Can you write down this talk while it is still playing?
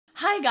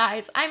Hi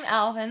guys, I'm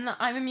Alvin.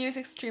 I'm a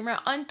music streamer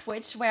on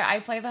Twitch where I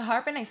play the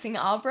harp and I sing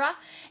opera,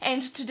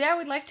 and today I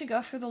would like to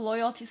go through the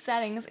loyalty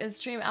settings in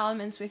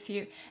StreamElements with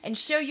you and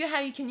show you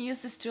how you can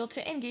use this tool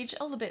to engage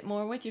a little bit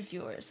more with your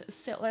viewers.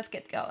 So let's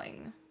get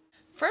going.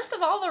 First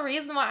of all, the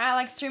reason why I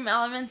like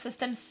StreamElements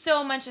system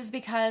so much is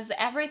because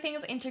everything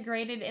is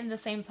integrated in the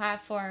same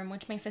platform,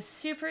 which makes it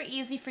super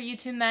easy for you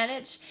to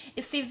manage.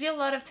 It saves you a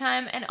lot of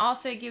time, and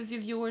also it gives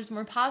your viewers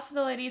more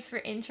possibilities for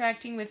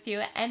interacting with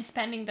you and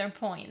spending their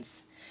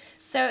points.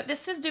 So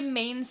this is the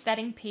main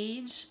setting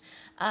page.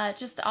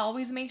 Just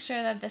always make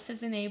sure that this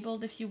is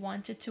enabled if you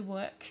want it to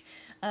work.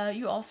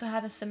 You also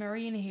have a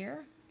summary in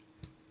here.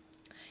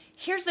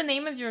 Here's the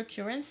name of your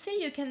currency.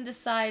 You can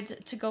decide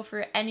to go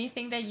for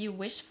anything that you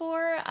wish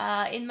for.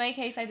 In my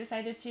case, I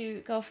decided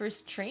to go for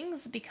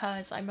strings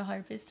because I'm a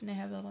harpist and I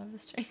have a lot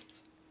of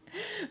strings.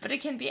 But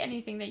it can be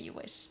anything that you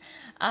wish.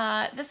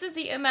 This is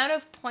the amount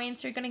of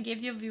points you're going to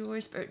give your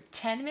viewers per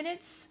 10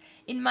 minutes.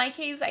 In my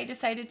case, I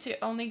decided to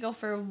only go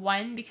for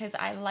 1 because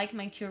I like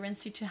my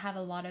currency to have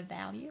a lot of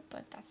value,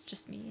 but that's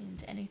just me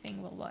and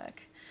anything will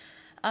work.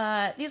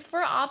 These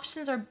 4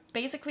 options are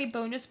basically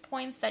bonus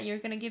points that you're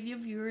going to give your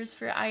viewers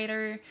for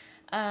either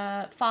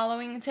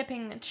following,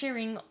 tipping,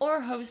 cheering,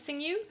 or hosting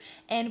you.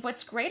 And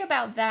what's great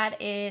about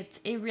that, it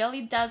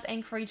really does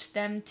encourage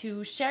them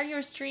to share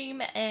your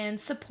stream and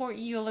support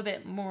you a little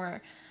bit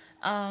more.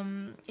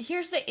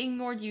 Here's the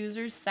ignored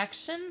users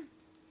section.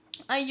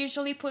 I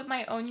usually put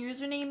my own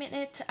username in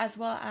it as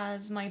well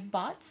as my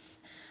bots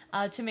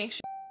to make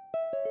sure.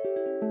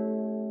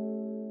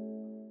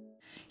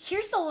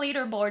 Here's the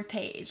leaderboard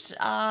page.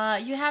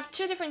 You have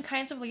 2 different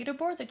kinds of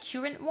leaderboard, the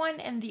current one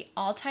and the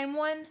all-time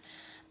one.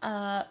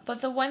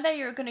 But the one that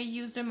you're going to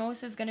use the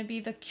most is going to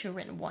be the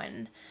current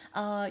one.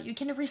 You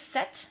can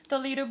reset the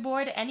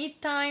leaderboard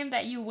anytime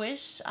that you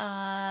wish.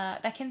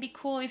 That can be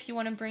cool if you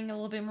want to bring a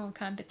little bit more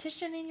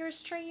competition in your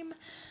stream.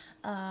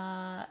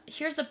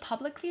 Here's a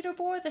public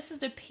leaderboard. This is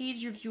the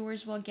page your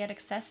viewers will get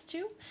access to.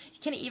 You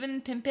can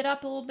even pimp it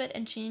up a little bit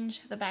and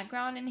change the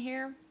background in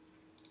here.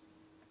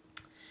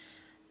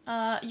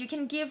 You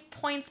can give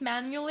points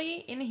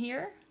manually in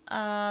here,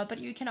 but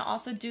you can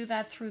also do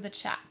that through the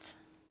chat.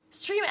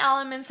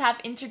 StreamElements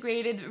have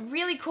integrated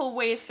really cool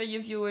ways for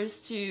your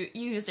viewers to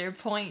use their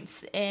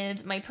points,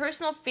 and my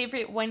personal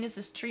favorite one is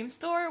the Stream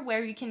Store,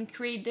 where you can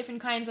create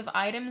different kinds of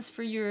items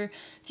for your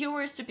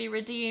viewers to be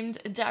redeemed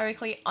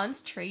directly on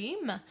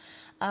stream.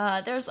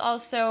 There's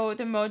also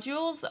the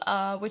modules,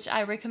 which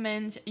I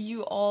recommend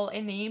you all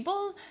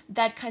enable,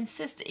 that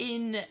consist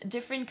in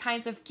different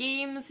kinds of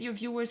games your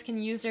viewers can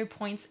use their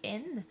points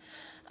in.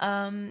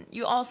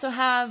 You also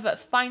have,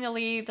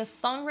 finally, the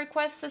song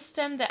request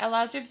system that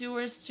allows your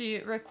viewers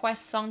to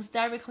request songs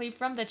directly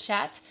from the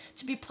chat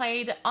to be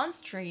played on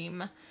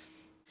stream.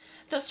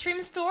 The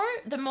Stream Store,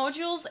 the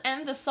modules,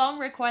 and the song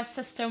request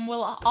system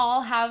will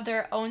all have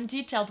their own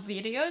detailed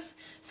videos,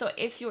 so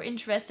if you're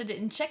interested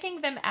in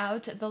checking them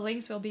out, the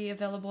links will be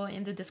available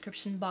in the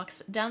description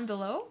box down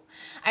below.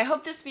 I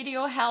hope this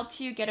video helped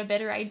you get a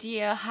better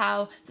idea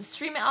how the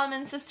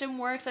StreamElements system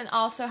works and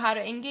also how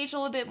to engage a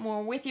little bit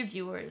more with your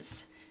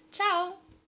viewers. Ciao!